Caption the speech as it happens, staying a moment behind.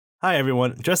Hi,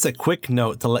 everyone. Just a quick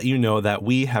note to let you know that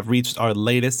we have reached our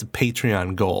latest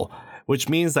Patreon goal, which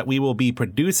means that we will be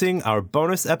producing our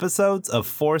bonus episodes of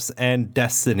Force and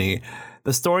Destiny.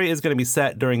 The story is going to be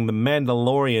set during the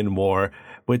Mandalorian War,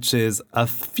 which is a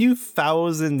few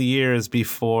thousand years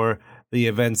before the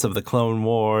events of the Clone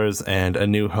Wars and A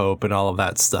New Hope and all of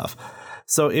that stuff.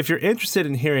 So if you're interested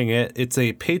in hearing it, it's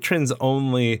a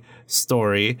patrons-only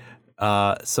story.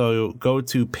 So go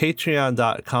to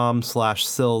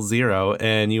patreon.com/SIL0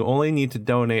 and you only need to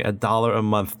donate $1 a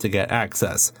month to get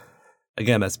access.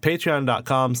 Again, that's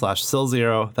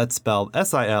patreon.com/SIL0. That's spelled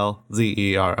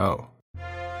SILZERO.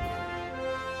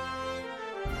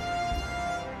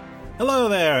 Hello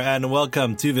there, and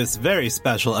welcome to this very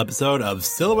special episode of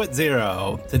Silhouette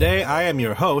Zero. Today, I am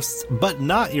your host, but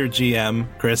not your GM,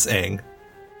 Chris Ng.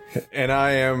 And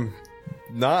I am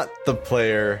not the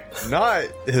player, not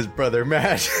his brother,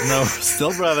 Matt. No,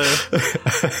 still brother.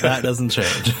 That doesn't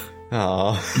change.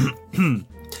 Aww.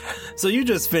 So you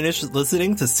just finished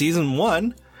listening to Season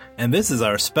 1, and this is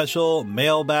our special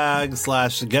mailbag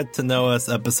 / get to know us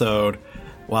episode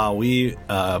while we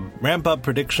ramp up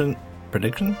production for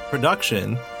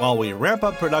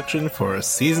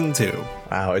Season 2.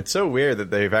 Wow, it's so weird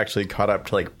that they've actually caught up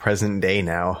to like present day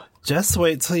now. Just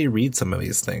wait till you read some of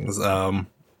these things.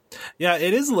 Yeah,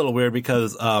 it is a little weird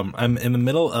because I'm in the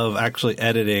middle of actually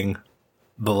editing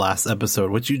the last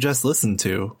episode, which you just listened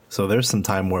to. So there's some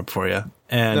time warp for you.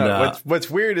 And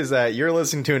what's weird is that you're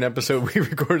listening to an episode we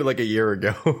recorded like a year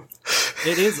ago.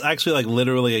 It is actually like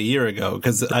literally a year ago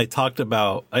because I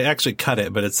actually cut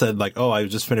it, but it said like, oh, I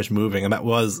just finished moving. And that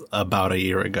was about a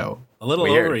year ago, a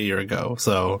little over a year ago.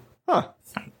 So,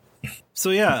 So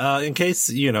yeah, in case,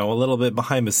 a little bit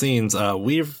behind the scenes,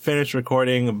 we've finished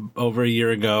recording over a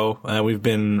year ago. We've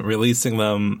been releasing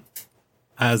them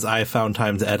as I found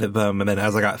time to edit them. And then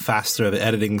as I got faster, the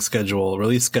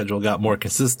release schedule got more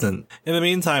consistent. In the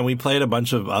meantime, we played a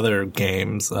bunch of other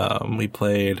games. We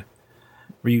played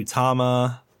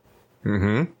Ryutama,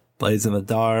 Blades in the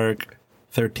Dark,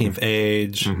 13th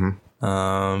Age.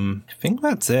 I think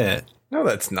that's it. No,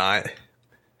 that's not.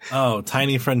 Oh,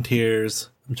 Tiny Frontiers.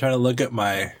 I'm trying to look at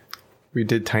We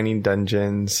did Tiny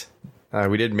Dungeons.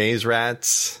 We did Maze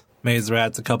Rats. Maze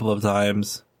Rats a couple of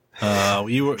times. When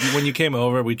you came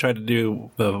over, we tried to do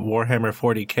the Warhammer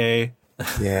 40K.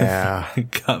 Yeah.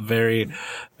 It got very,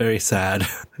 very sad.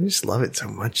 I just love it so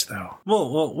much, though.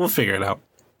 We'll figure it out.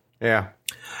 Yeah.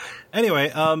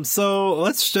 Anyway, so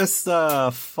let's just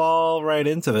fall right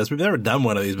into this. We've never done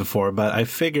one of these before, but I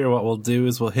figure what we'll do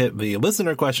is we'll hit the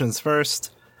listener questions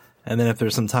first. And then if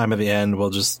there's some time at the end,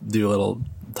 we'll just do a little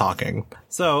talking.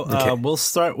 So We'll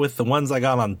start with the ones I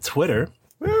got on Twitter.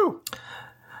 Woo!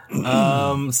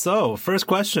 So first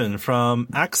question from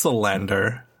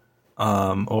Axelander,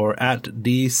 or at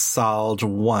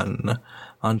DSalge1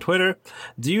 on Twitter.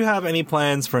 Do you have any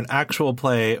plans for an actual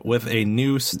play with a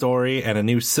new story and a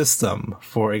new system?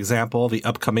 For example, the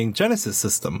upcoming Genesis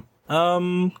system?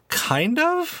 Kind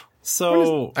of.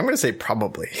 So I'm going to say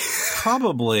probably.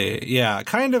 Probably, yeah.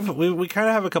 Kind of. We kind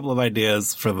of have a couple of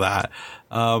ideas for that.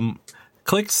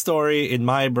 Click's story in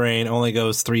my brain only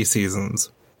goes 3 seasons.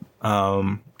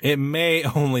 It may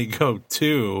only go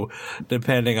 2,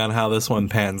 depending on how this one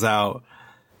pans out.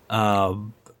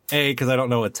 Because I don't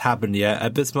know what's happened yet.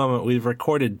 At this moment, we've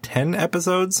recorded 10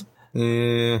 episodes.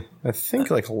 I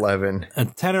think like 11.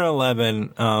 10 or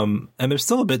 11. And there's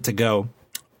still a bit to go.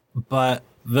 But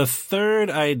the third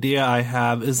idea I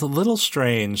have is a little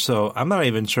strange, so I'm not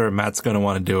even sure Matt's going to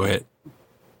want to do it.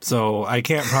 So I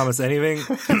can't promise anything.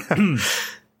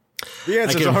 The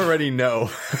answer is already no.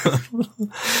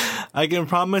 I can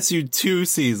promise you 2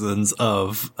 seasons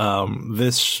of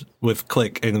this with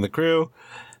Click and the crew.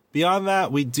 Beyond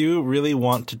that, we do really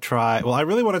want to try... Well, I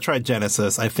really want to try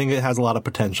Genesis. I think it has a lot of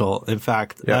potential. In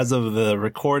fact, as of the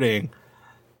recording,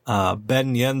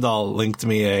 Ben Yendall linked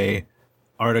me a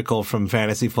article from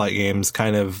Fantasy Flight Games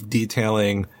kind of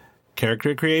detailing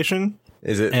character creation.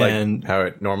 Is it like how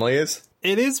it normally is?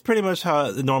 It is pretty much how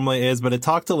it normally is, but it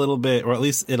talked a little bit, or at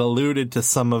least it alluded to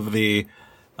some of the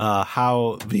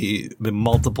how the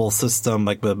multiple system,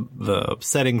 like the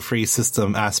setting free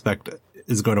system aspect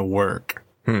is going to work.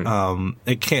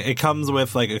 It comes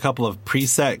with like a couple of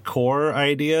preset core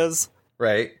ideas,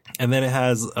 right? And then it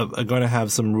has going to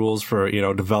have some rules for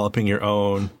developing your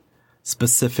own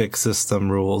specific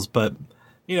system rules, but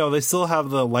they still have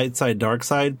the light side, dark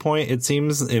side point. It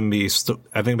seems in the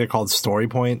I think they're called story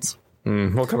points.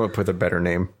 We'll come up with a better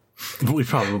name. We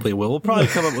probably will. We'll probably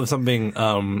come up with something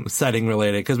setting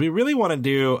related because we really want to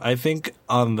do. I think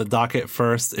on the docket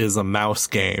first is a mouse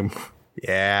game.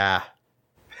 Yeah.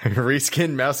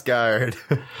 Reskin Mouse Guard.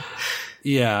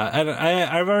 Yeah, and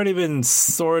I've already been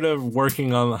sort of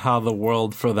working on how the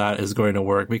world for that is going to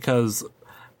work, because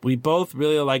we both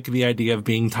really like the idea of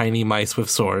being tiny mice with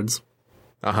swords.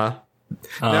 Uh-huh.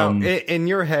 Now, in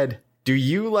your head, do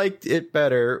you like it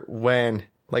better when,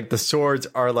 like, the swords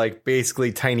are, like,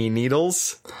 basically tiny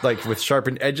needles, like, with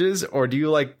sharpened edges, or do you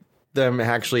like them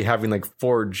actually having, like,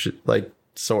 forged, like,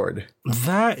 sword?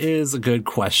 That is a good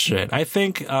question. I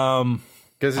think,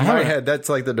 because in my head, that's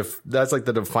like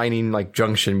the defining, like,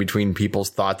 junction between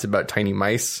people's thoughts about tiny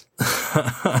mice.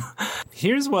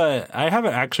 Here's what I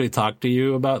haven't actually talked to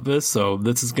you about this, so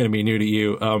this is going to be new to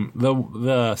you.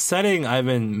 The setting I've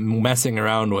been messing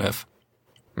around with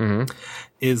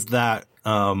is that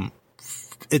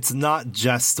it's not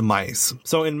just mice.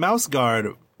 So in Mouse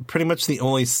Guard, pretty much the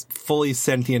only fully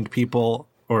sentient people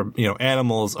or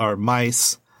animals are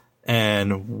mice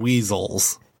and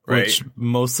weasels. Right. Which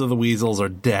most of the weasels are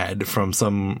dead from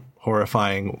some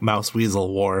horrifying mouse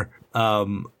weasel war.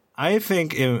 I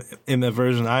think in the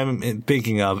version I'm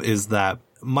thinking of is that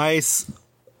mice,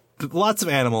 lots of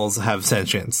animals have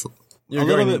sentience. You're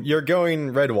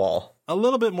going Redwall. A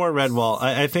little bit more Redwall.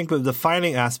 I think the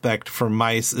defining aspect for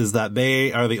mice is that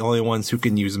they are the only ones who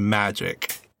can use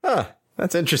magic. Huh,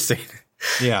 that's interesting.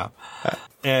 Yeah.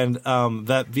 And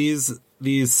that these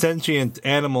sentient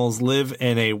animals live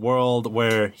in a world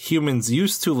where humans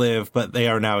used to live, but they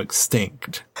are now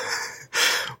extinct.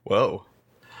 Whoa.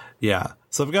 Yeah.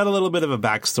 So I've got a little bit of a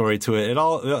backstory to it.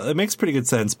 It makes pretty good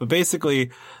sense, but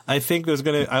basically I think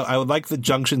I would like the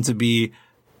junction to be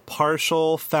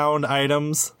partial found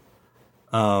items.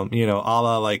 A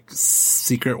la like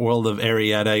Secret World of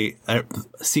Ariete,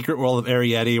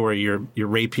 where your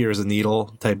rapier is a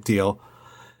needle type deal.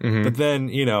 Mm-hmm. But then,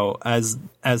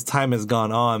 as time has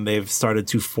gone on, they've started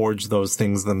to forge those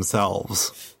things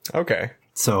themselves. Okay.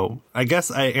 So I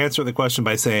guess I answer the question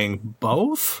by saying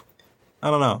both?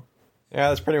 I don't know. Yeah,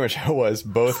 that's pretty much how it was.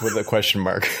 Both with a question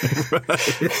mark.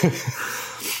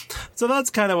 So that's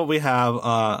kind of what we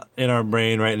have in our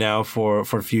brain right now for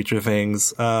future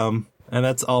things. And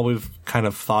that's all we've kind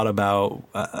of thought about.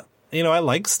 I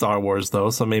like Star Wars, though,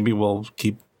 so maybe we'll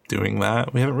keep doing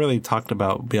that. We haven't really talked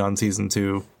about Beyond Season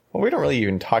 2. Well, we don't really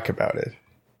even talk about it.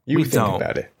 You think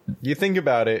about it. You think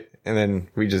about it, and then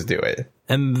we just do it.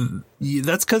 And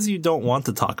that's because you don't want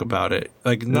to talk about it.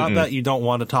 Like, not that you don't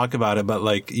want to talk about it, but,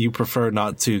 like, you prefer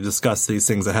not to discuss these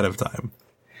things ahead of time.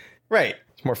 Right.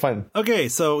 It's more fun. Okay,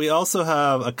 so we also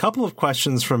have a couple of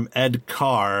questions from Ed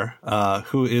Carr,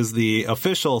 who is the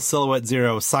official Silhouette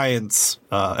Zero science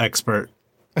expert.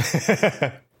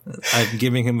 I'm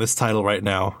giving him this title right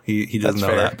now. He doesn't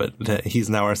know that, but he's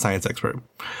now our science expert.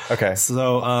 Okay.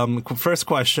 So, first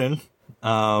question.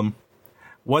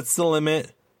 What's the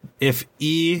limit if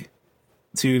e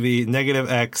to the negative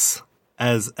x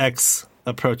as x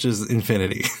approaches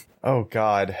infinity? Oh,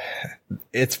 God.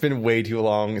 It's been way too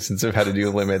long since I've had to do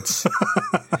limits.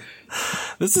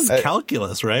 This is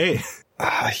calculus, right?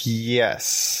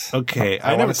 Yes. Okay.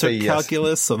 I never took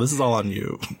calculus, so this is all on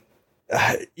you.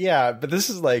 Yeah, but this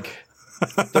is like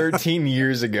 13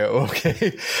 years ago,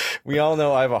 okay? We all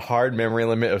know I have a hard memory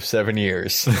limit of 7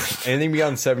 years. Anything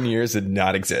beyond 7 years did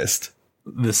not exist.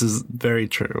 This is very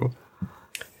true.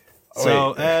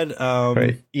 So, Ed...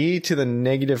 Wait, e to the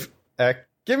negative x...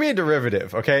 Give me a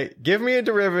derivative, okay? Give me a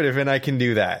derivative and I can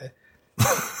do that.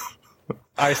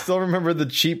 I still remember the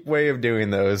cheap way of doing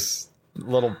those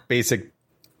little basic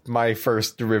my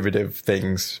first derivative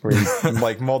things where you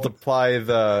like multiply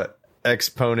the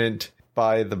exponent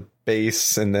by the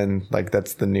base and then like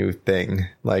that's the new thing.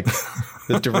 Like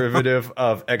the derivative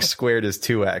of x squared is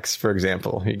 2x, for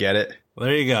example. You get it?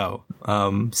 There you go.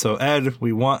 So Ed,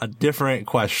 we want a different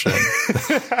question.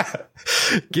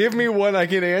 Give me one I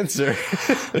can answer.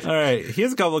 All right,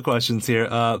 here's a couple of questions here.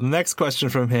 The next question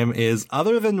from him is,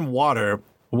 other than water,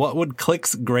 what would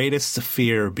Click's greatest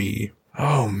fear be?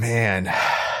 Oh man.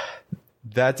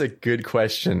 That's a good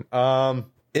question.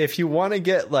 If you want to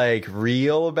get like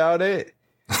real about it,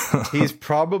 he's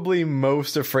probably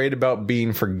most afraid about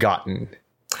being forgotten.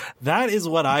 That is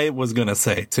what I was going to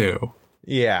say too.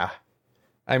 Yeah.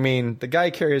 I mean, the guy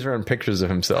carries around pictures of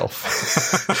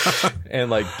himself and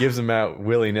like gives them out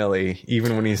willy-nilly,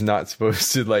 even when he's not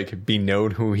supposed to like be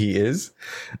known who he is.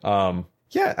 Yeah,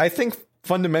 I think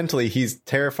fundamentally he's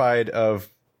terrified of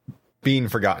being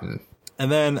forgotten.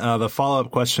 And then the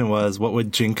follow-up question was, what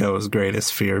would Jinko's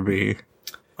greatest fear be?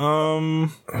 Ooh.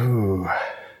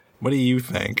 What do you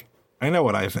think? I know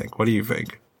what I think. What do you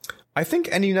think? I think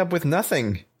ending up with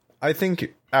nothing. I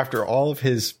think after all of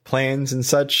his plans and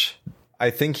such,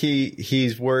 I think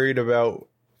he's worried about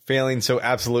failing so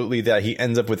absolutely that he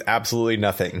ends up with absolutely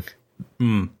nothing.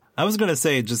 I was gonna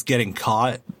say just getting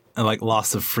caught and like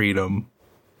loss of freedom.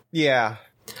 Yeah,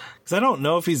 because I don't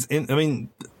know if he's in. I mean,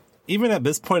 even at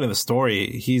this point in the story,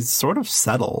 he's sort of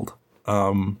settled.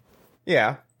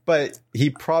 Yeah, but he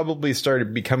probably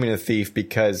started becoming a thief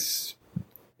because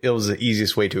it was the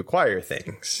easiest way to acquire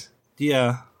things.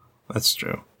 Yeah, that's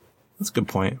true. That's a good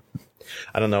point.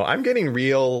 I don't know. I'm getting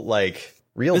real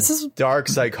dark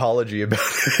psychology about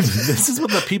it. This is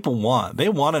what the people want. They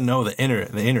want to know the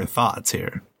inner thoughts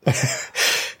here.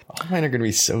 All mine are going to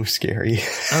be so scary.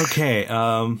 Okay.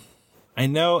 I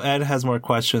know Ed has more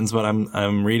questions, but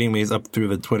I'm reading these up through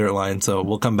the Twitter line, so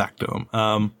we'll come back to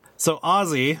them. So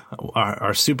Ozzy,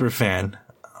 our super fan,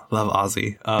 love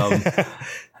Ozzy,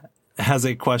 has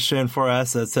a question for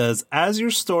us that says, as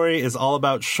your story is all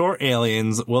about short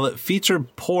aliens, will it feature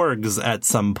porgs at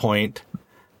some point?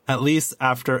 At least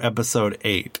after episode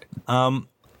 8.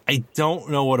 I don't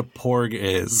know what a porg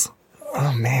is.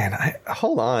 Oh man,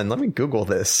 hold on. Let me Google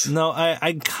this. No,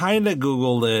 I kind of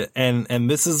Googled it, and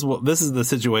this is the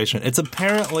situation. It's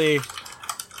apparently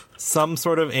some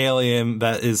sort of alien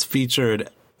that is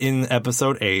featured in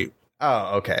episode 8.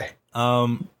 Oh, okay.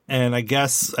 And I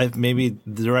guess maybe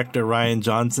director Rian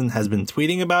Johnson has been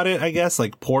tweeting about it. I guess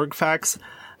like porg facts.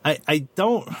 I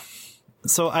don't.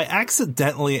 So I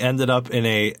accidentally ended up in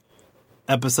a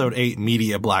episode 8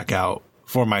 media blackout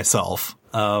for myself.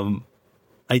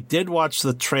 I did watch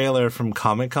the trailer from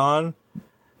Comic-Con,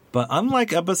 but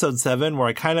unlike episode 7, where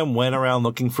I kind of went around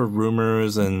looking for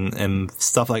rumors and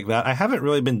stuff like that, I haven't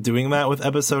really been doing that with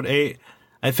episode 8.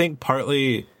 I think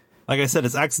partly, like I said,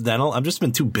 it's accidental. I've just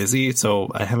been too busy,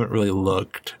 so I haven't really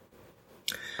looked.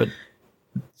 But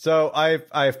so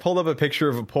I've pulled up a picture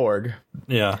of a porg.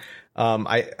 Yeah.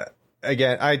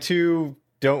 I too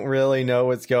don't really know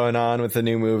what's going on with the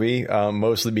new movie,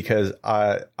 mostly because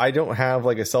I don't have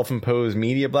like a self-imposed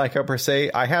media blackout per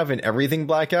se. I have an everything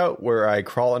blackout where I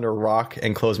crawl under a rock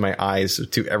and close my eyes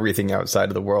to everything outside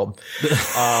of the world.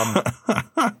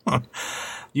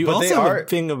 You also have a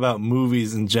thing about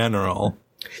movies in general.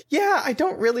 Yeah, I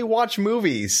don't really watch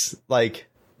movies like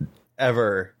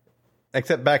ever.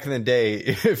 Except back in the day,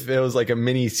 if it was like a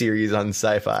mini series on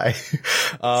Sci-Fi.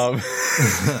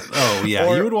 Oh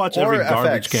yeah, you would watch every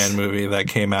garbage can movie that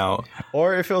came out.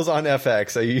 Or if it was on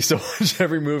FX, I used to watch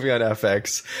every movie on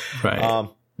FX. Right.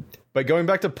 But going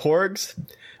back to porgs,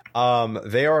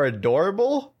 they are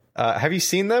adorable. Have you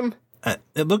seen them?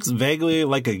 It looks vaguely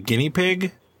like a guinea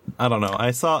pig. I don't know.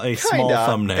 I saw a small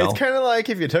thumbnail. It's kind of like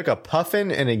if you took a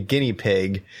puffin and a guinea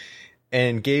pig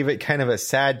and gave it kind of a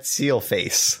sad seal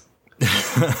face.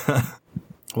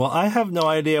 Well, I have no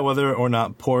idea whether or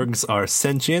not porgs are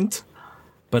sentient,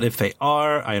 but if they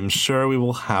are, I am sure we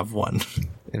will have one.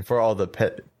 And for all the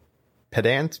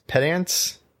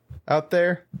pedants out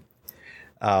there,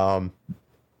 I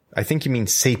think you mean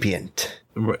sapient.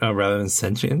 Rather than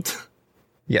sentient?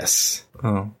 Yes.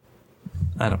 Oh,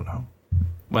 I don't know.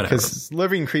 Whatever. Because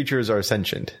living creatures are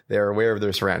sentient. They are aware of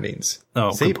their surroundings.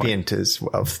 Oh, sapient is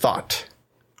of thought.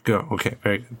 Go. Okay,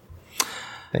 very good.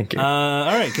 Thank you. All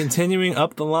right, continuing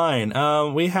up the line.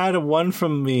 We had one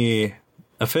from the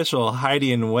official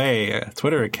Heidi and Way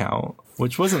Twitter account,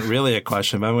 which wasn't really a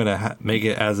question, but I'm going to make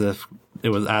it as if it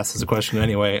was asked as a question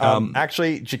anyway.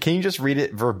 Actually, can you just read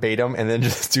it verbatim and then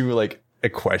just do like a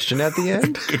question at the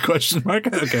end? A question mark?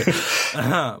 Okay.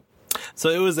 So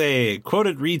it was a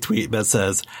quoted retweet that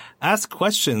says, ask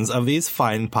questions of these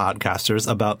fine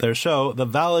podcasters about their show. The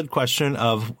valid question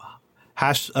of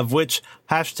which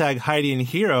hashtag Heidi and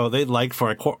Hero they'd like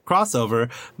for a crossover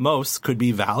most could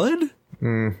be valid.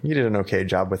 You did an okay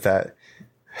job with that.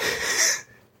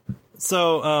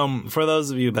 So, for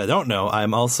those of you that don't know,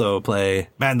 I'm also play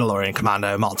Mandalorian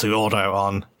Commander Matu Ordo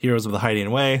on Heroes of the Heidi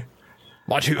and Way.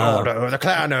 Matu Ordo, the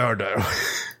Clan Ordo.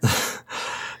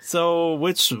 So,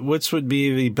 which would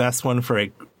be the best one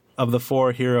of the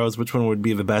 4 heroes? Which one would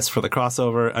be the best for the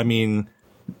crossover? I mean,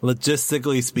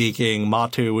 logistically speaking,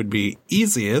 Matu would be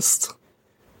easiest.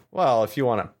 Well, if you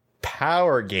want to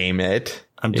power game it.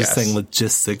 I'm just saying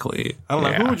logistically. I don't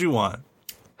know. Who would you want?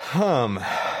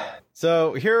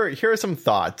 So here are some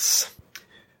thoughts.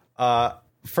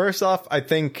 First off, I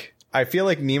feel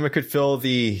like Nema could fill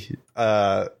the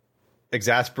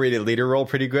exasperated leader role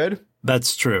pretty good.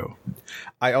 That's true.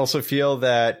 I also feel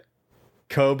that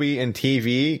Kobe and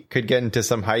TV could get into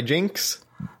some hijinks.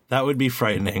 That would be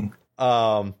frightening.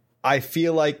 I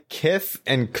feel like Kith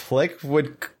and Click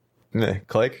would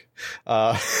click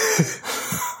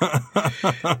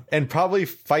and probably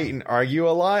fight and argue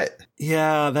a lot.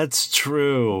 Yeah, that's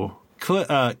true.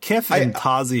 Kith and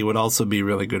Tazi would also be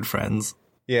really good friends.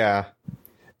 Yeah.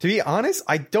 To be honest,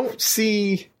 I don't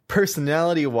see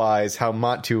personality-wise, how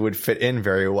Matu would fit in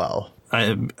very well.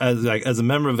 As a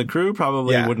member of the crew,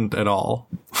 probably wouldn't at all.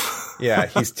 Yeah,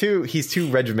 he's too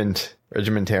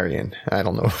regimentarian. I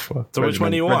don't know. So which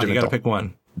one do you want? You got to pick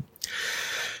one.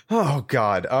 Oh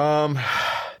God.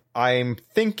 I'm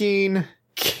thinking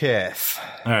Kith.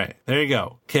 All right, there you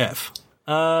go, Kith.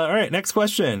 All right, next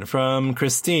question from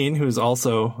Christine, who's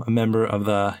also a member of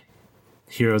the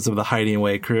Heroes of the Hiding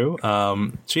Away crew.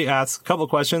 She asks a couple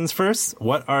questions. First,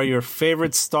 what are your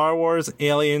favorite Star Wars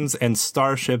aliens and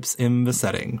starships in the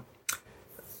setting?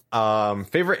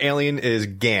 Favorite alien is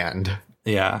Gand.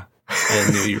 Yeah, I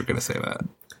knew you were going to say that.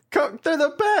 They're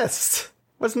the best.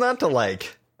 What's not to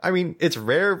like? I mean, it's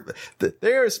rare.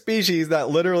 There are species that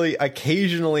literally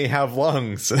occasionally have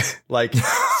lungs. Like,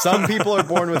 some people are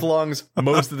born with lungs,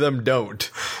 most of them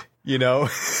don't. You know?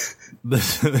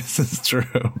 This is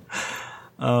true.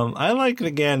 I like the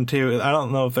Gand too. I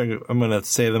don't know if I'm going to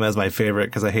say them as my favorite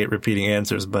because I hate repeating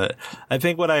answers, but I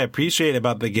think what I appreciate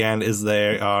about the Gand is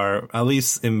they are, at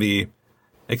least in the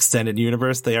extended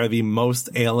universe, they are the most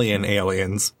alien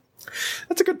aliens.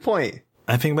 That's a good point.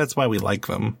 I think that's why we like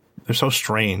them. They're so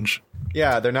strange.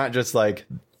 Yeah, they're not just like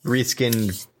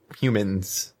reskinned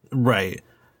humans. Right.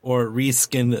 Or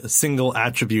reskinned single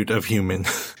attribute of human.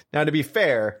 Now, to be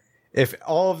fair, if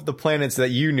all of the planets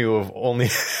that you knew of only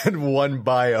had one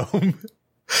biome,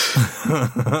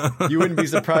 you wouldn't be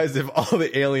surprised if all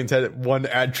the aliens had one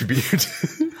attribute.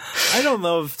 I don't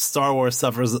know if Star Wars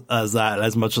suffers as that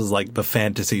as much as like the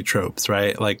fantasy tropes,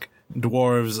 right? Like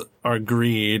dwarves are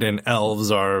greed and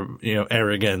elves are,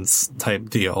 arrogance type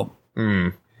deal.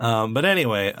 But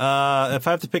anyway, if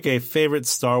I have to pick a favorite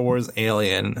Star Wars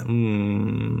alien,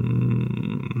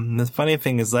 the funny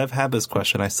thing is I've had this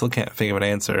question. I still can't think of an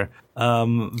answer.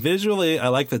 Visually, I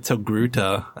like the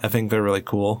Togruta. I think they're really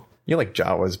cool. You like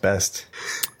Jawas best.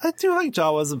 I do like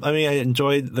Jawas. I mean, I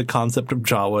enjoyed the concept of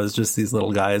Jawas, just these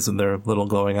little guys with their little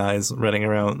glowing eyes running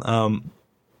around.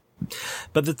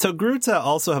 But the Togruta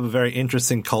also have a very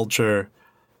interesting culture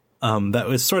that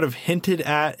was sort of hinted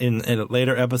at in a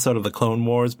later episode of the Clone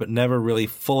Wars, but never really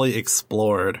fully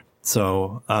explored.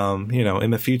 So,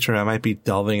 in the future, I might be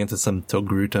delving into some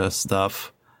Togruta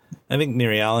stuff. I think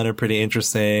Mirialan are pretty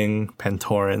interesting.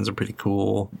 Pantorans are pretty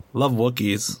cool. Love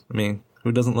Wookiees. I mean,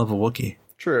 who doesn't love a Wookiee?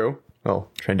 True. Well,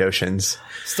 Trandoshans.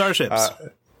 Starships.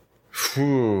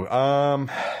 How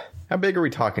big are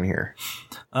we talking here?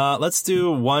 Let's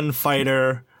do one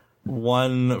fighter,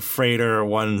 one freighter,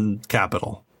 one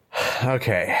capital.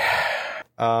 Okay.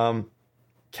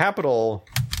 Capital,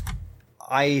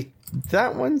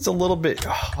 that one's a little bit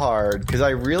hard because I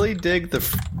really dig the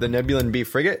Nebulan B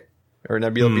frigate or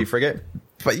Nebula B frigate,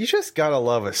 but you just gotta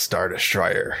love a Star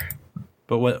Destroyer.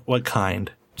 But what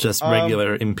kind? Just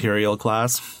regular Imperial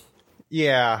class?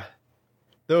 Yeah.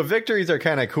 Though victories are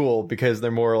kind of cool because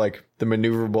they're more like the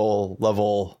maneuverable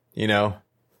level,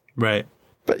 Right.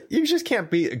 But you just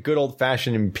can't beat a good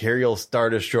old-fashioned Imperial Star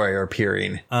Destroyer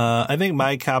appearing. I think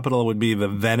my capital would be the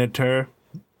Venator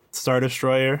Star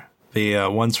Destroyer. The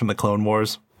ones from the Clone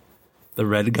Wars. The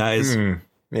red guys.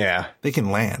 Yeah. They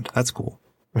can land. That's cool.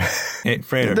 Hey,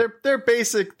 freighter.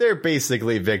 They're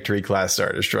basically Victory class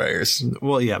Star Destroyers.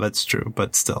 Well, yeah, that's true.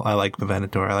 But still, I like the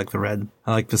Venator. I like the red.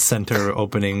 I like the center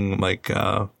opening, like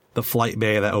the flight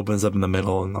bay that opens up in the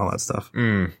middle and all that stuff.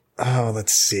 Oh,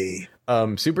 let's see.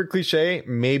 Super cliche,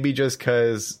 maybe just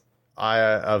because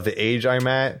of the age I'm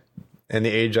at and the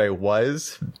age I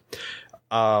was.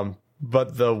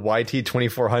 But the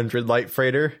YT-2400 light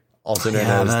freighter, also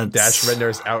known as Dash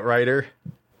Render's Outrider.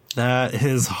 That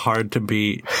is hard to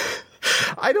beat.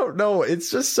 I don't know.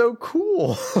 It's just so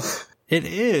cool. It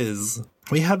is.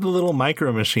 We had the little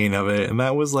micro machine of it, and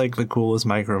that was like the coolest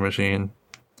micro machine.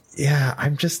 Yeah, I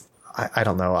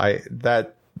don't know. I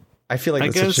feel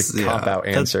like that's such a cop-out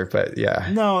answer, but yeah.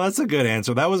 No, that's a good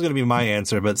answer. That was going to be my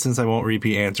answer, but since I won't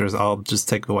repeat answers, I'll just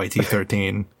take the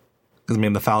YT-13. Because,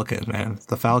 the Falcon, man. It's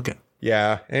the Falcon.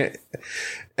 Yeah.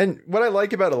 And what I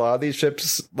like about a lot of these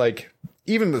ships, like,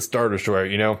 even the Star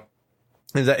Destroyer,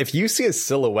 is that if you see a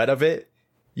silhouette of it,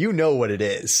 you know what it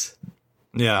is.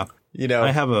 Yeah.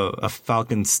 I have a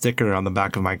Falcon sticker on the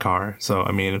back of my car. So,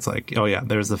 it's like, oh, yeah,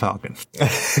 there's the Falcon.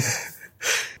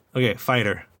 Okay,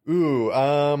 fighter. Ooh,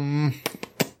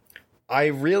 I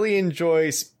really enjoy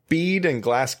speed and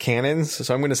glass cannons,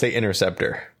 so I'm going to say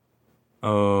Interceptor.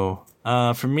 Oh,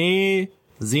 for me,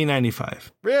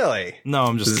 Z95. Really? No,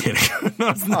 I'm just kidding. No,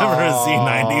 it's never a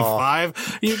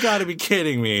Z95. You gotta be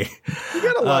kidding me. You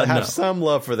gotta have some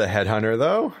love for the Headhunter,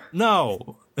 though.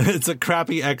 No, it's a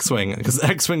crappy X-Wing, because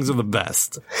X-Wings are the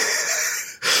best.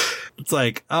 It's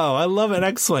like, oh, I love an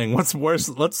X-Wing. What's worse?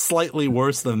 What's slightly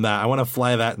worse than that? I want to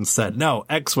fly that instead. No,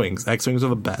 X-Wings. X-Wings are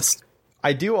the best.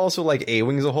 I do also like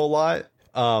A-Wings a whole lot.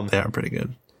 They are pretty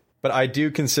good. But I do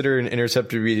consider an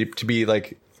Interceptor to be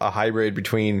like a hybrid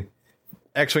between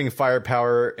X-Wing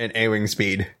firepower and A-Wing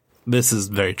speed. This is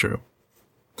very true.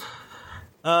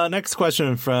 Next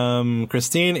question from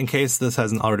Christine. In case this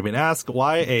hasn't already been asked,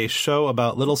 why a show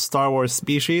about little Star Wars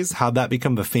species? How'd that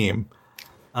become the theme?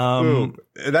 Ooh,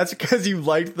 that's because you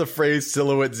liked the phrase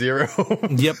Silhouette Zero.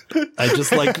 Yep. I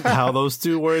just like how those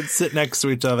two words sit next to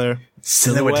each other.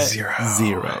 Silhouette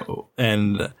Zero.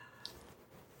 And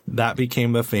that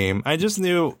became the theme. I just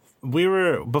knew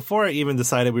before I even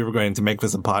decided we were going to make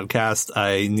this a podcast,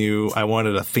 I knew I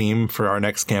wanted a theme for our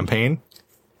next campaign.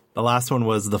 The last one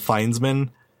was the Findsman,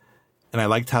 and I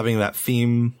liked having that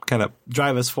theme kind of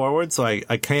drive us forward, so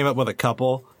I came up with a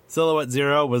couple. Silhouette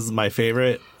Zero was my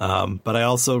favorite, but I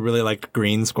also really liked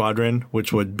Green Squadron,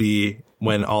 which would be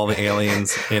when all the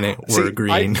aliens in it were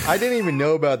green. I didn't even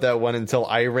know about that one until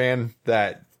I ran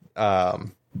that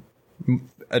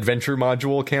adventure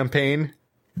module campaign.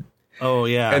 Oh,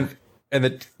 yeah.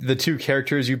 And the two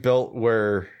characters you built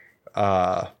were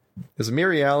there's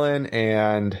Mary Ellen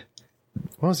and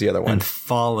what was the other one? And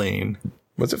Falling.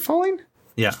 Was it Falling?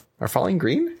 Yeah. Or Falling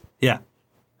Green? Yeah.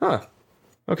 Huh.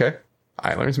 Okay.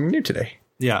 I learned something new today.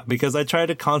 Yeah, because I tried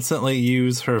to constantly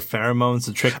use her pheromones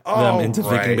to trick them into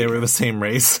thinking they were the same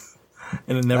race.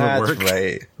 And it never worked.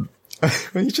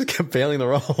 That's right. You just kept failing the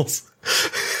rolls.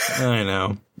 I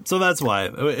know. So that's why.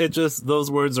 Those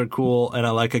words are cool, and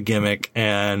I like a gimmick.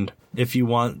 And if you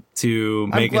want to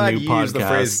make a new podcast... I'm glad you used the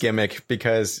phrase gimmick,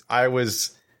 because I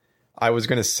was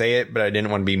going to say it, but I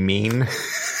didn't want to be mean.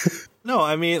 No,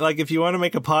 I mean, like, if you want to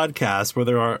make a podcast where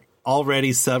there are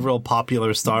already several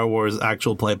popular Star Wars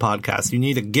actual play podcasts, you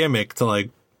need a gimmick to, like,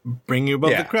 bring you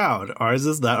above the crowd. Ours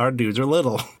is that our dudes are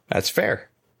little. That's fair.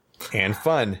 And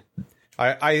fun.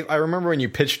 I remember when you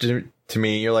pitched it to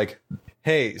me, you're like,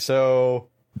 hey, so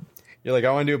you're like,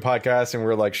 I want to do a podcast, and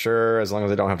we're like, sure, as long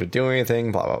as I don't have to do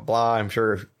anything, blah, blah, blah. I'm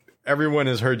sure everyone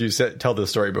has heard you tell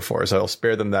this story before, so I'll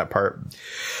spare them that part.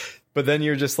 But then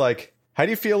you're just like, how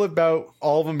do you feel about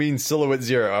all of them being Silhouette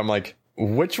Zero? I'm like,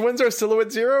 which ones are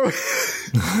Silhouette Zero?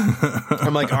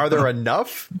 I'm like, are there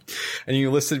enough? And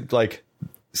you listed like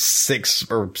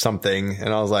 6 or something. And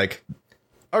I was like,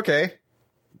 okay,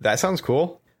 that sounds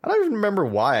cool. I don't even remember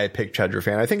why I picked Treasure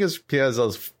Fan. I think it's because I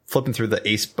was flipping through the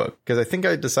Ace book, because I think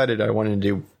I decided I wanted to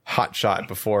do Hot Shot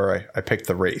before I picked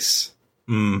the race.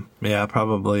 Yeah,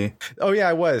 probably. Oh, yeah,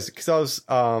 I was. Because I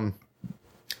was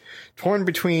torn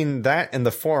between that and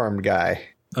the Forearmed guy.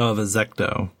 Oh, the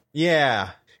Zecto.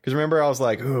 Yeah. Because remember, I was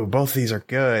like, ooh, both of these are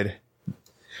good.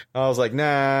 I was like,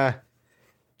 nah.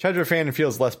 Treasure Fan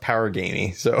feels less power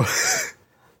gamey, so.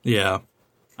 Yeah.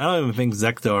 I don't even think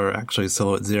Zecto are actually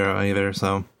Silhouette Zero either,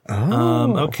 so.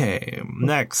 Okay,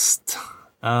 next.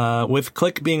 With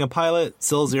Click being a pilot,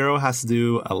 Sil Zero has to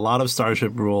do a lot of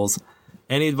Starship rules.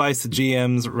 Any advice to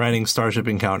GMs writing Starship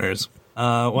encounters?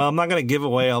 Well, I'm not going to give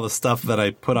away all the stuff that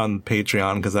I put on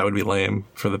Patreon, because that would be lame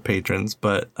for the patrons,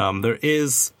 but there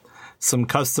is some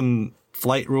custom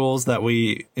flight rules that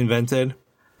we invented.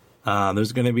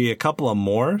 There's going to be a couple of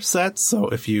more sets, so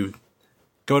if you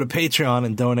go to Patreon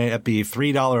and donate at the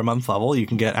 $3 a month level, you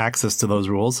can get access to those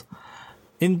rules.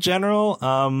 In general,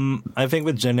 I think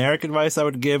the generic advice I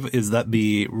would give is that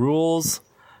the rules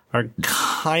are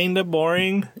kind of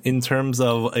boring in terms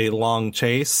of a long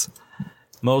chase,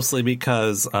 mostly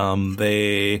because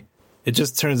it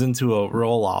just turns into a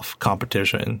roll-off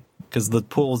competition, because the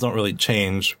pools don't really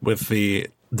change with the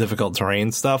difficult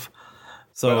terrain stuff.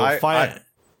 So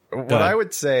what I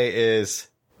would say is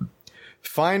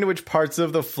find which parts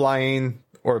of the flying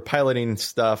or piloting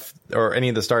stuff or any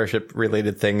of the Starship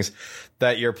related things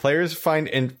that your players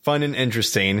find fun and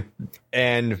interesting,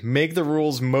 and make the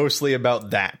rules mostly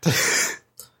about that.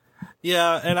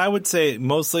 Yeah, and I would say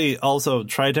mostly also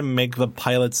try to make the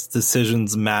pilot's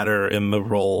decisions matter in the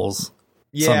roles.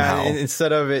 Yeah, somehow.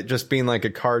 Instead of it just being like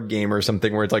a card game or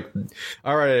something where it's like,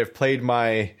 all right, I've played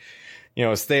my,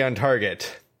 stay on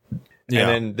target. Yeah. And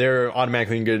then they're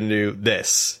automatically going to do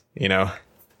this,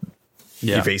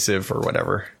 evasive or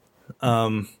whatever.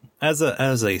 As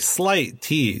a slight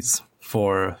tease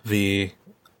for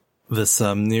this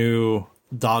new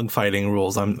dogfighting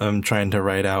rules I'm trying to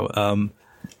write out,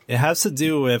 it has to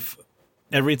do with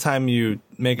every time you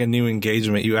make a new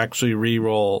engagement, you actually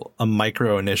re-roll a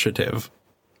micro initiative.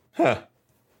 Huh.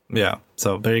 Yeah.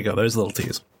 So there you go. There's a little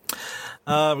tease.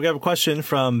 We have a question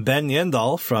from Ben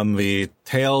Yendall from the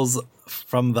Tales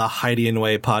from the Heidi and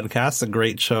Way podcast, a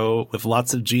great show with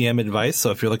lots of GM advice.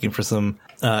 So if you're looking for some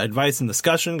advice and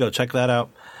discussion, go check that out.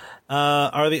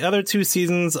 Are the other 2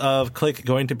 seasons of Click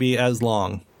going to be as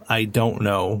long? I don't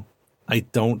know. I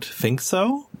don't think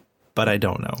so, but I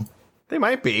don't know. They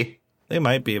might be. They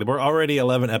might be. We're already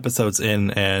 11 episodes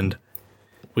in, and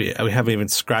we haven't even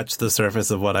scratched the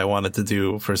surface of what I wanted to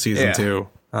do for season 2.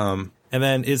 And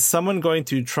then, is someone going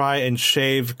to try and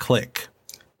shave Click?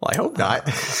 Well, I hope not.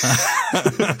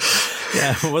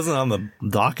 Yeah, it wasn't on the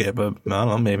docket, but I don't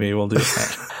know, maybe we'll do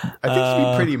that. I think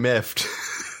he'd be pretty miffed.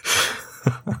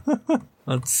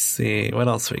 Let's see. What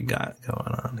else we got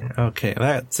going on here? Okay,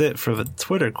 that's it for the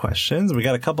Twitter questions. We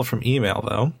got a couple from email,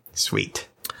 though. Sweet.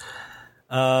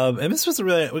 And this was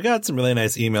we got some really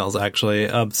nice emails, actually.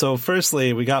 So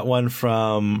firstly, we got one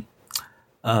from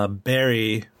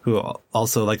Barry, who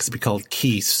also likes to be called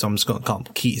Keese, so I'm just going to call him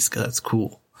Keese because that's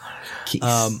cool.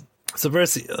 Keese. So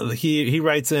first, he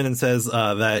writes in and says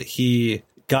that he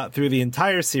got through the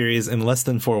entire series in less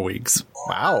than 4 weeks.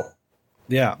 Wow.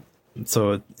 Yeah.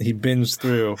 So he binged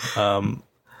through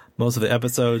most of the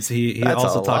episodes. That's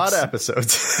also a talks, lot of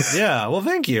episodes. Yeah, well,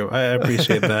 thank you. I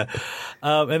appreciate that.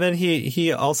 And then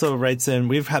he also writes in,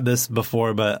 we've had this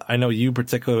before, but I know you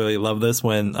particularly love this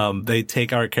when they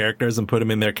take our characters and put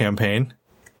them in their campaign.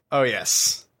 Oh,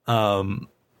 yes.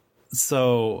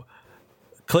 So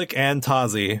Click and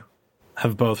Tazi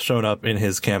have both shown up in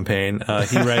his campaign.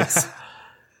 He writes,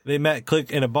 they met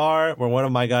Click in a bar where one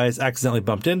of my guys accidentally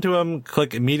bumped into him.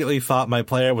 Click immediately thought my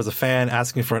player was a fan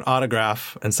asking for an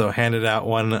autograph, and so handed out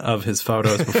one of his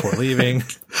photos before leaving.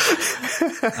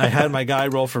 I had my guy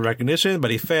roll for recognition,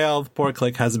 but he failed. Poor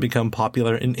Click hasn't become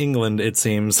popular in England, it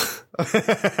seems.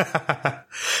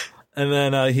 And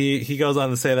then he goes on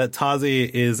to say that Tazi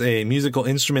is a musical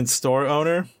instrument store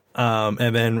owner.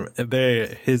 And then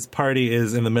his party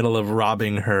is in the middle of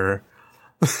robbing her.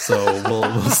 So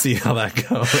we'll see how that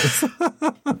goes.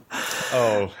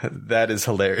 Oh, that is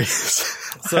hilarious.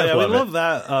 So yeah, we love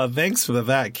that. Thanks for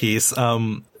that, Keese.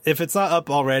 If it's not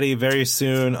up already, very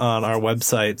soon on our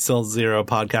website,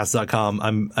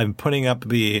 SillZeroPodcast.com, I'm putting up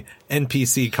the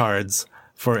NPC cards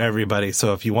for everybody.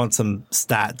 So if you want some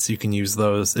stats, you can use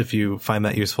those if you find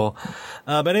that useful.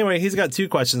 But anyway, he's got 2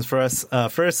 questions for us.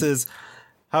 First is,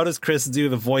 how does Chris do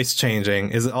the voice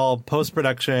changing? Is it all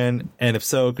post-production? And if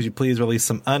so, could you please release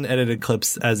some unedited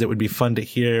clips, as it would be fun to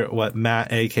hear what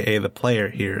Matt, aka the player,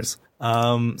 hears?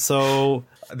 So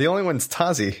the only one's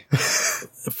Tazi.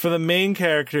 For the main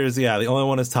characters, yeah, the only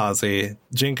one is Tazi.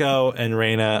 Jinko and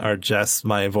Reina are just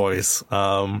my voice.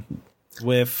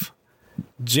 With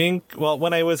well,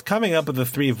 when I was coming up with the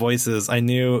 3 voices, I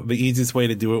knew the easiest way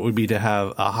to do it would be to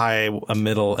have a high, a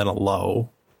middle, and a low.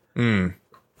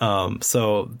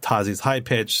 So Tazi's high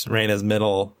pitched, Reina's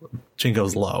middle,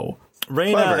 Jinko's low.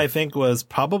 Reina, clever. I think, was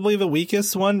probably the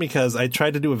weakest one because I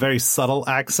tried to do a very subtle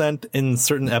accent in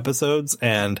certain episodes,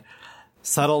 and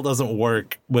subtle doesn't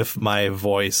work with my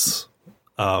voice.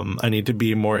 I need to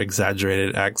be more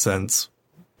exaggerated accents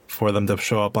for them to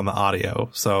show up on the audio.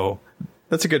 So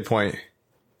that's a good point.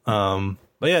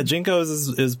 But yeah, Jinko's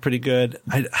is pretty good.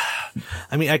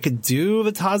 I mean, I could do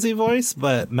the Tazi voice,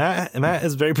 but Matt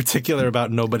is very particular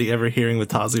about nobody ever hearing the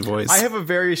Tazi voice. I have a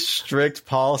very strict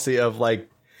policy of like,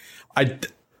 I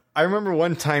remember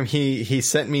one time he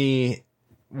sent me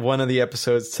one of the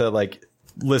episodes to like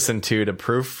listen to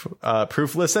proof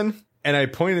listen, and I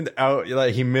pointed out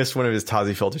like he missed one of his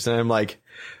Tazi filters, and I'm like,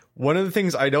 one of the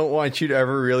things I don't want you to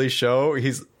ever really show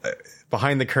he's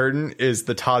behind the curtain is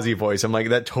the Tazi voice. I'm like,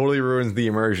 that totally ruins the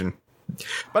immersion.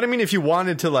 But I mean, if you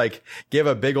wanted to like give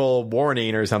a big old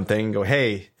warning or something, go,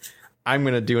 hey, I'm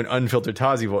going to do an unfiltered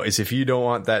Tazi voice. If you don't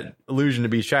want that illusion to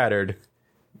be shattered,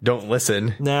 don't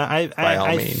listen. Nah,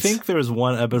 I think there was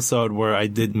one episode where I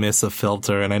did miss a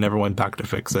filter and I never went back to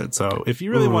fix it. So if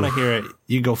you really want to hear it,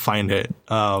 you go find it. It's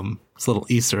a little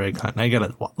Easter egg hunt. I got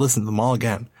to listen to them all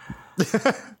again.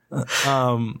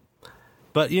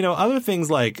 But you know, other things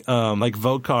like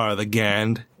Vokar, the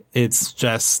Gand, it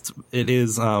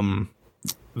is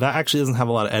that actually doesn't have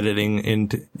a lot of editing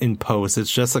in post.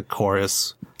 It's just a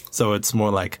chorus, so it's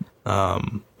more like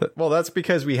well, that's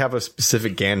because we have a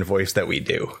specific Gand voice that we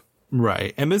do,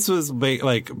 right? And this was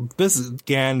like this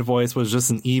Gand voice was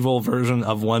just an evil version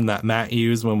of one that Matt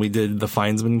used when we did the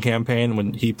Finesman campaign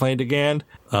when he played a Gand.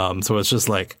 So it's just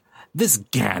like, this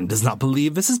Gand does not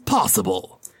believe this is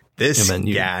possible. This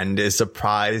Gand is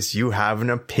surprised you have an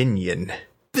opinion.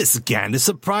 This Gand is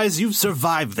surprised you've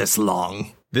survived this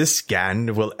long. This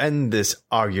Gand will end this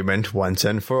argument once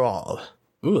and for all.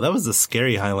 Ooh, that was a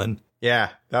scary Highland. Yeah,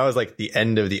 that was like the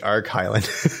end of the arc, Hyland.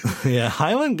 Yeah,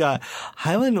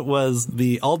 Hyland was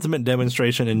the ultimate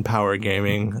demonstration in power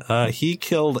gaming. He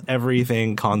killed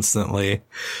everything constantly.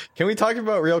 Can we talk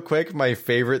about real quick my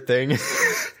favorite thing?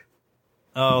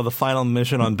 Oh, the final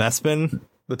mission on Bespin?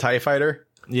 The TIE Fighter?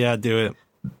 Yeah, do it.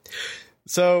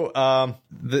 So,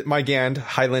 my Gand,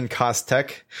 Hyland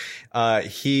Kostek,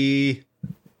 he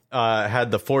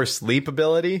had the Force Leap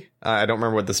ability. I don't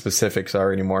remember what the specifics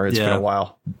are anymore. It's been a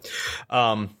while.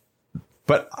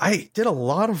 But I did a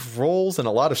lot of rolls and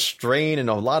a lot of strain and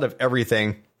a lot of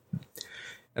everything.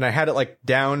 And I had it like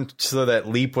down so that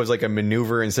leap was like a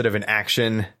maneuver instead of an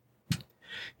action.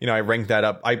 You know, I ranked that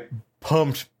up. I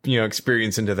pumped,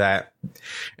 experience into that.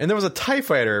 And there was a TIE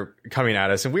Fighter coming at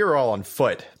us and we were all on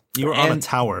foot. You were on a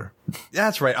tower.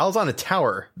 That's right. I was on a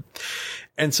tower.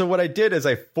 And so what I did is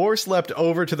I force leapt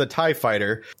over to the TIE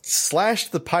Fighter,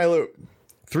 slashed the pilot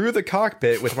through the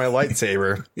cockpit with my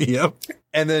lightsaber. Yep.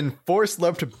 And then force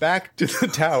leapt back to the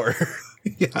tower.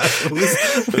 Yeah, it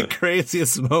was the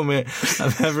craziest moment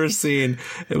I've ever seen.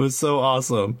 It was so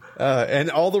awesome. And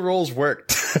all the rolls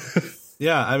worked.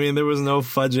 Yeah, I mean, there was no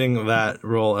fudging that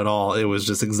roll at all. It was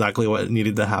just exactly what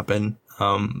needed to happen.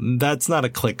 That's not a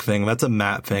click thing. That's a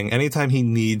Matt thing. Anytime he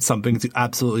needs something to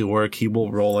absolutely work, he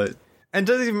will roll it. And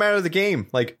it doesn't even matter the game.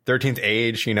 Like 13th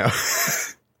age,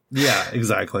 Yeah,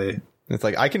 exactly. It's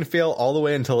like I can fail all the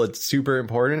way until it's super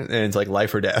important and it's like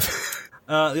life or death.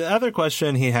 The other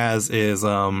question he has is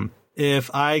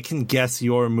if I can guess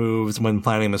your moves when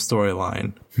planning the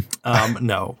storyline.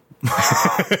 No.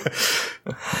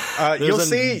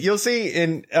 You'll see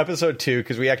in episode 2,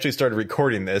 because we actually started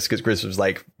recording this because Chris was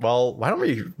like, well, why don't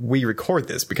we record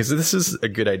this, because this is a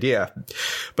good idea.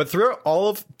 But throughout all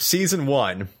of season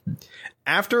 1,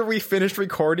 after we finished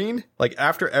recording, like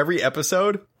after every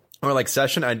episode or like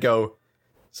session, I'd go,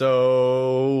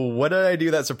 so what did I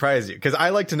do that surprised you? Because I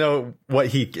like to know what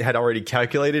he had already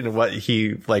calculated and what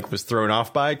he like was thrown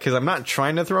off by, because I'm not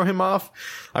trying to throw him off.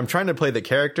 I'm trying to play the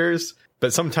characters.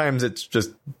 But sometimes it's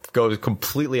just goes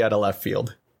completely out of left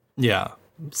field. Yeah.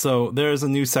 So there's a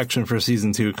new section for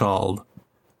season 2 called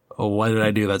 "What Did I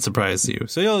Do That Surprised You?"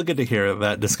 So you'll get to hear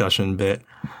that discussion bit.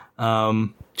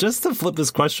 Just to flip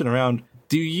this question around,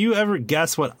 do you ever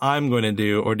guess what I'm going to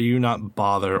do, or do you not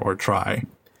bother or try?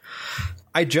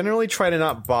 I generally try to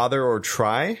not bother or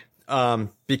try,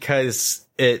 because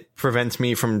it prevents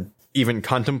me from even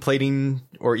contemplating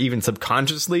or even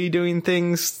subconsciously doing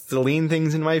things to lean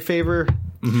things in my favor.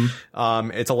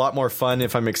 Mm-hmm. It's a lot more fun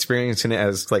if I'm experiencing it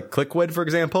as like Clickwood, for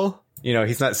example.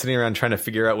 He's not sitting around trying to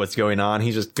figure out what's going on.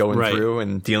 He's just going through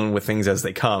and dealing with things as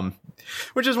they come,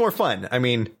 which is more fun. I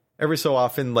mean, every so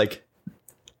often, like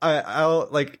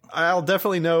I'll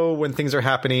definitely know when things are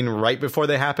happening right before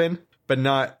they happen, but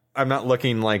I'm not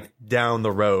looking like down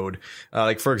the road.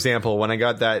 Like, for example, when I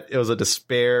got that, it was a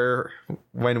despair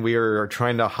when we were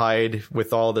trying to hide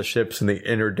with all the ships in the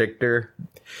interdictor.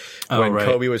 When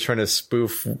Kobe was trying to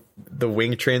spoof the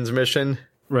wing transmission.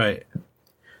 Right.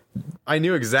 I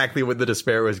knew exactly what the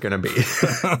despair was going to be.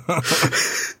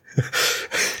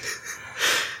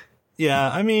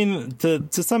 Yeah, I mean,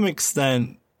 to some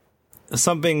extent,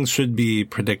 something should be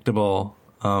predictable.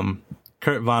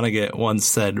 Kurt Vonnegut once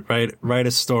said, write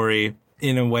a story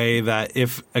in a way that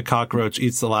if a cockroach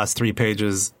eats the last 3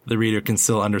 pages, the reader can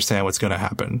still understand what's going to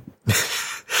happen.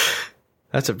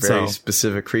 That's a very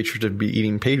specific creature to be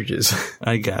eating pages.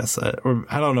 I guess. Or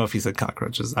I don't know if he said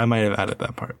cockroaches. I might have added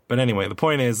that part. But anyway, the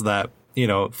point is that,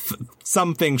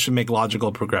 some things should make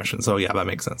logical progression. So yeah, that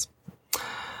makes sense.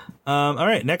 All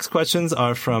right. Next questions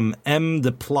are from M.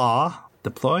 Deploy?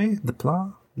 Deploy?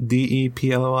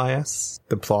 D-E-P-L-O-I-S?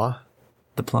 Deploy?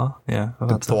 Deploy? Yeah.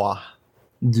 Deploy.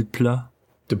 Deploy.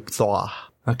 Deploy.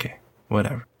 Okay.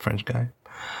 Whatever. French guy.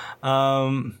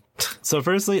 So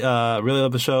firstly, really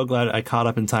love the show. Glad I caught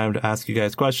up in time to ask you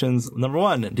guys questions. Number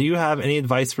 1, do you have any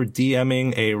advice for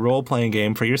DMing a role-playing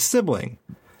game for your sibling?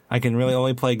 I can really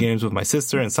only play games with my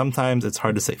sister, and sometimes it's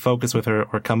hard to stay focused with her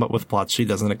or come up with plots she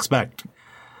doesn't expect.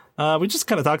 We just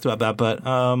kind of talked about that, but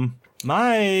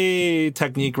my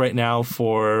technique right now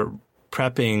for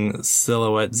prepping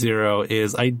Silhouette Zero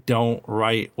is I don't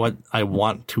write what I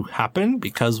want to happen,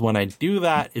 because when I do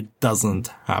that, it doesn't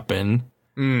happen.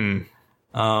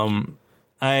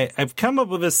 I've come up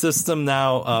with a system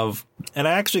now and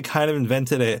I actually kind of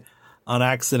invented it on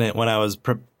accident when I was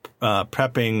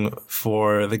prepping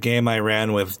for the game I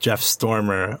ran with Jeff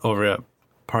Stormer over at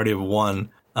Party of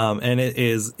One. And it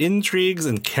is intrigues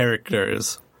and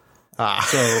characters.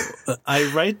 So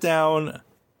I write down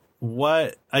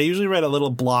I usually write a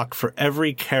little block for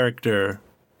every character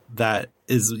that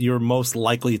is you're most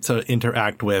likely to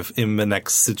interact with in the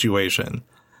next situation.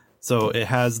 So it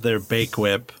has their Bake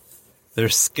Whip, their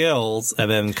skills, and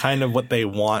then kind of what they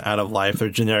want out of life, their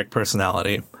generic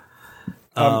personality.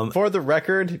 For the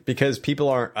record, because people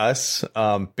aren't us,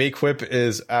 Bake Whip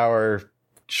is our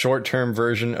short-term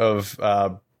version of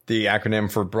the acronym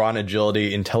for Brawn,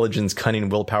 Agility, Intelligence, Cunning,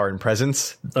 Willpower, and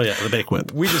Presence. Oh yeah, the Bake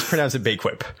Whip. We just pronounce it Bake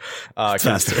Whip. It's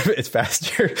faster. It's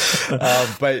faster.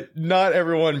 But not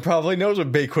everyone probably knows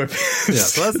what Bake Whip is. Yeah,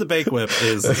 so that's the Bake Whip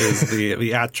is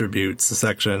the attributes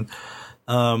section.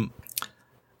 And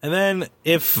then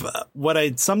if what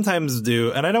I sometimes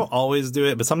do, and I don't always do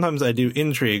it, but sometimes I do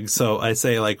intrigue. So I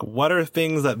say, like, what are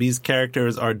things that these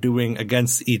characters are doing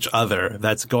against each other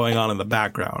that's going on in the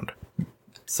background?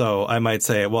 So I might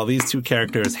say, well, these two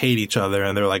characters hate each other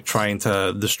and they're like trying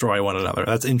to destroy one another.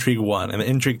 That's intrigue 1. And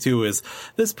intrigue 2 is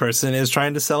this person is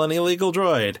trying to sell an illegal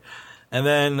droid. And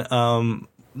then,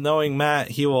 knowing Matt,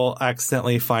 he will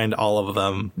accidentally find all of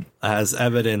them, as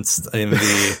evidenced in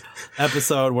the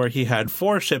episode where he had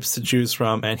 4 ships to choose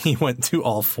from and he went to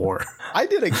all 4. I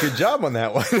did a good job on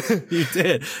that one. You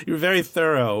did. You were very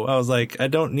thorough. I was like, I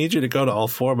don't need you to go to all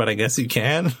 4, but I guess you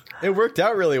can. It worked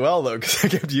out really well, though, because I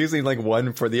kept using like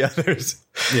one for the others.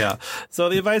 Yeah. So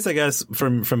the advice, I guess,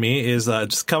 from me is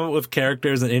just come up with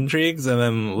characters and intrigues and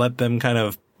then let them kind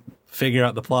of figure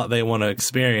out the plot they want to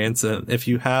experience. And if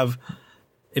you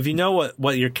know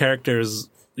what your characters,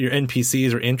 your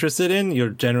NPCs are interested in,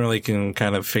 you generally can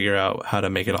kind of figure out how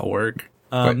to make it all work.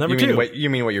 Number 2.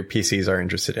 You mean what your PCs are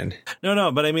interested in?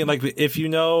 No, but I mean, like, if you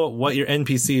know what your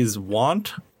NPCs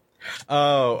want.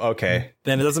 Oh, okay.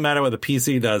 Then it doesn't matter what the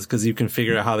PC does because you can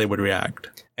figure out how they would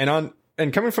react. And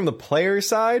coming from the player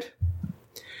side,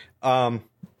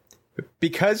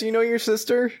 because you know your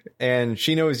sister and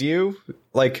she knows you,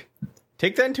 like,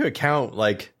 take that into account.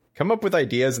 Like, come up with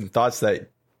ideas and thoughts that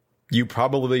you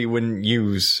probably wouldn't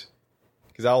use,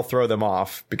 because I'll throw them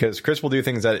off. Because Chris will do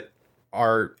things that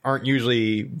aren't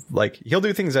usually, like, he'll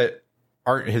do things that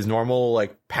aren't his normal,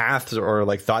 like, paths or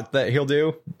like thought that he'll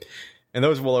do, and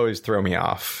those will always throw me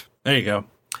off. There you go.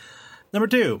 Number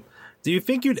 2, do you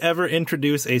think you'd ever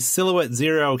introduce a Silhouette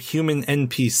Zero human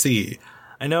NPC?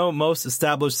 I know most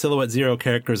established Silhouette Zero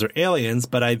characters are aliens,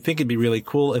 but I think it'd be really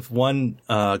cool if one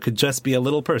could just be a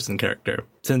little person character.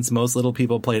 Since most little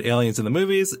people played aliens in the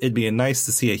movies, it'd be nice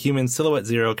to see a human Silhouette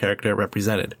Zero character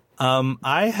represented.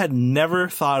 I had never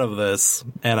thought of this,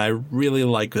 and I really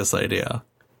like this idea.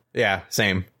 Yeah,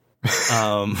 same.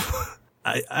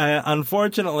 I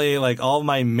unfortunately, like, all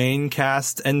my main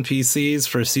cast NPCs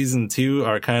for season 2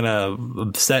 are kind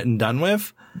of set and done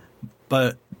with,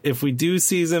 but if we do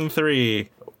season 3,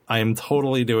 I am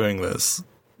totally doing this.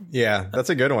 Yeah,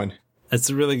 that's a good one. It's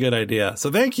a really good idea.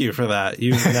 So thank you for that.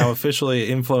 You've now officially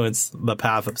influenced the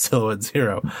path of Silhouette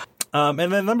Zero. And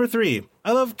then number 3,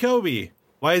 I love Kobe.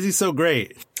 Why is he so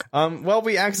great? Well,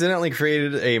 we accidentally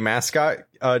created a mascot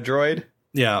droid.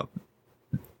 Yeah.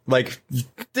 Like,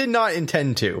 did not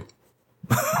intend to.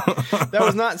 That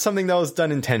was not something that was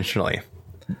done intentionally.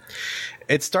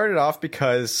 It started off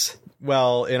because,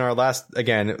 well, in our last,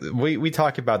 again, we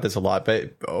talk about this a lot,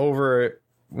 but over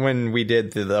when we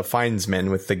did the Findsman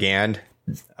with the Gand,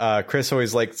 Chris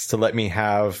always likes to let me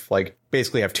have, like,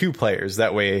 basically have 2 players.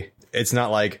 That way it's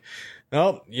not like,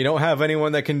 oh, you don't have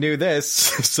anyone that can do this,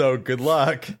 so good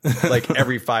luck, like,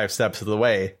 every 5 steps of the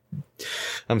way.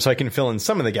 So I can fill in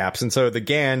some of the gaps. And so the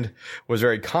Gand was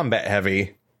very combat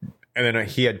heavy. And then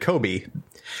he had Kobe,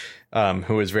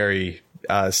 who was very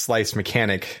slice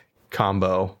mechanic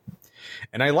combo.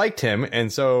 And I liked him.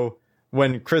 And so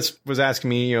when Chris was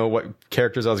asking me, you know, what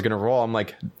characters I was going to roll, I'm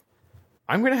like,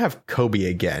 I'm going to have Kobe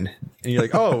again. And you're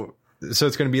like, oh, so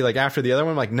it's going to be like after the other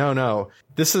one? I'm like, no,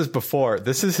 this is before.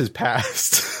 This is his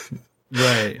past.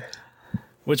 Right.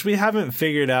 Which we haven't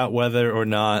figured out whether or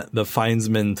not the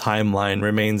Findsman timeline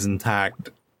remains intact,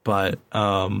 but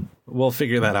we'll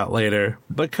figure that out later.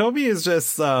 But Kobe is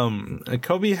just,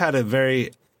 Kobe had a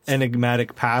very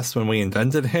enigmatic past when we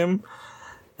invented him.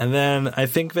 And then I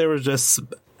think there were just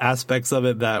aspects of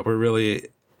it that were really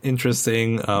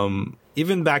interesting.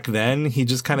 Even back then, he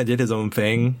just kind of did his own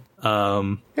thing.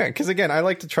 Yeah, because again, I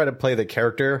like to try to play the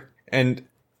character. And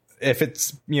if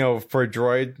it's, you know, for a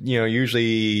droid, you know,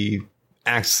 usually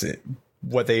acts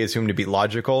what they assume to be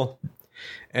logical,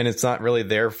 and it's not really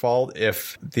their fault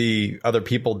if the other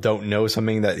people don't know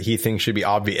something that he thinks should be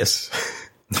obvious.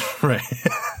 Right.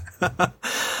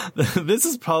 This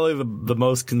is probably the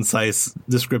most concise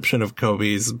description of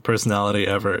Kobe's personality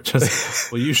ever.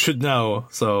 Just, well, you should know,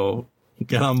 so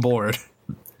get on board.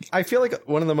 I feel like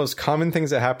one of the most common things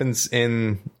that happens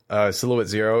in Silhouette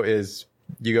Zero is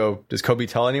you go, does Kobe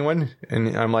tell anyone?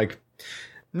 And I'm like,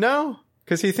 no,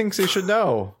 because he thinks he should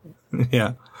know.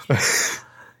 Yeah.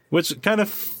 Which kind of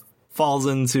falls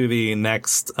into the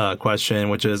next question,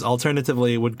 which is,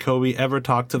 alternatively, would Kobe ever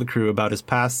talk to the crew about his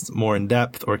past more in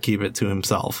depth or keep it to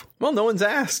himself? Well, no one's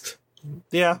asked.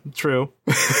 Yeah, true.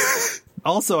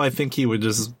 Also, I think he would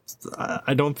just...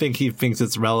 I don't think he thinks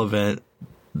it's relevant.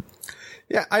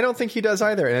 Yeah, I don't think he does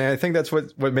either. And I think that's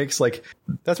what makes, like...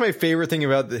 That's my favorite thing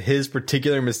about his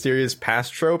particular mysterious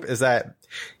past trope, is that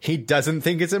he doesn't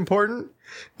think it's important.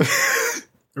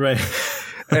 Right.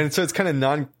 And so it's kind of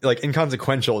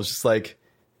inconsequential. It's just like,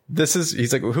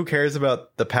 he's like, well, who cares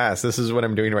about the past? This is what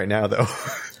I'm doing right now, though.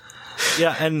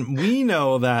 Yeah, and we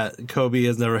know that Kobe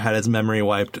has never had his memory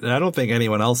wiped, and I don't think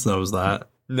anyone else knows that.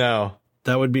 No.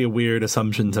 That would be a weird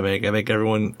assumption to make. I think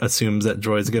everyone assumes that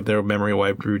droids get their memory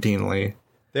wiped routinely.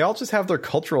 They all just have their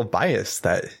cultural bias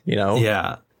that,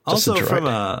 Yeah. Also,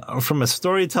 from a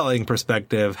storytelling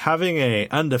perspective, having a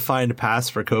undefined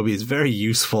past for Kobe is very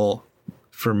useful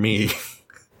for me.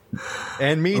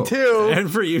 And me too.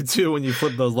 And for you too when you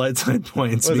flip those light side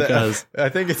points, because I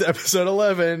think it's episode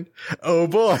 11. Oh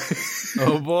boy.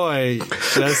 Oh boy.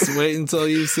 Just wait until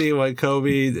you see what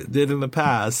Kobe did in the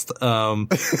past. I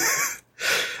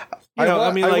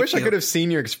wish I could have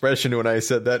seen your expression when I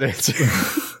said that answer.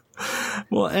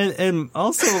 Well, and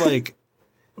also, like,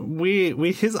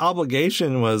 his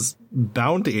obligation was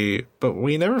bounty, but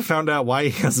we never found out why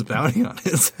he has a bounty on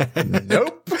his head.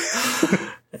 Nope.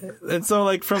 And so,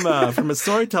 like, from a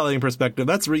storytelling perspective,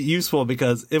 that's useful,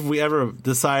 because if we ever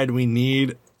decide we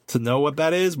need to know what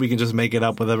that is, we can just make it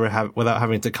up without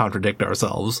having to contradict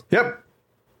ourselves. Yep.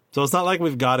 So it's not like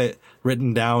we've got it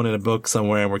written down in a book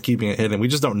somewhere and we're keeping it hidden. We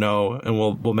just don't know, and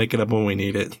we'll make it up when we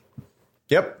need it.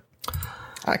 Yep.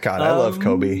 God, I love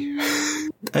Kobe.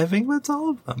 I think that's all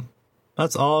of them.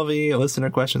 That's all the listener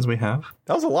questions we have.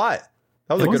 That was a lot.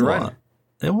 That was a good run.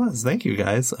 It was. Thank you,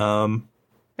 guys.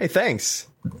 Hey, thanks.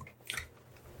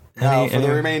 Now for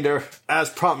the remainder,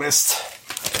 as promised.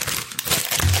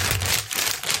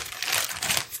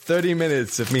 30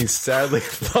 minutes of me sadly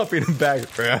flopping in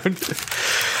background.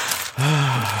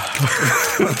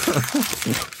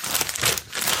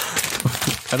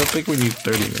 I don't think we need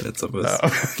 30 minutes of this.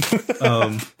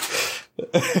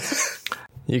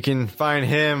 You can find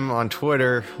him on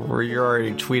Twitter, where you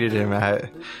already tweeted him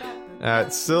at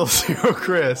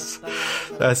SilZeroChris.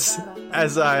 That's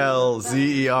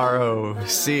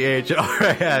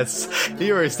SilZeroChris.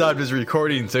 He already stopped his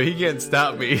recording, so he can't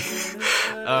stop me.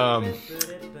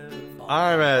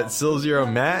 I'm at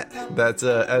SilZeroMatt. That's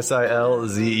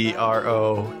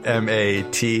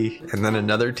SilZeroMat, and then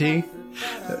another T.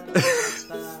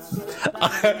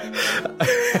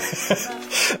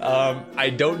 I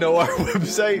don't know our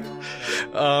website.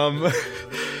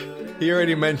 He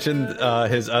already mentioned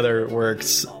his other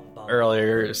works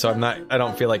earlier, so I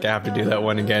don't feel like I have to do that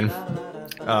one again.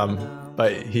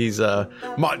 But he's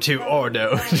Matu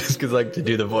Ordo, just because I like to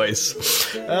do the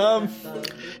voice.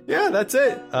 Yeah, that's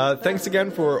it. Thanks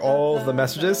again for all the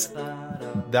messages.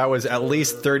 That was at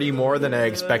least 30 more than I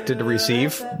expected to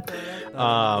receive.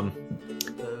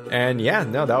 And yeah,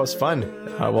 no, that was fun.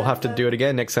 We'll have to do it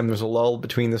again next time there's a lull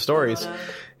between the stories.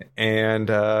 And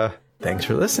thanks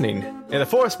for listening. And the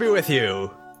Force be with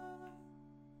you.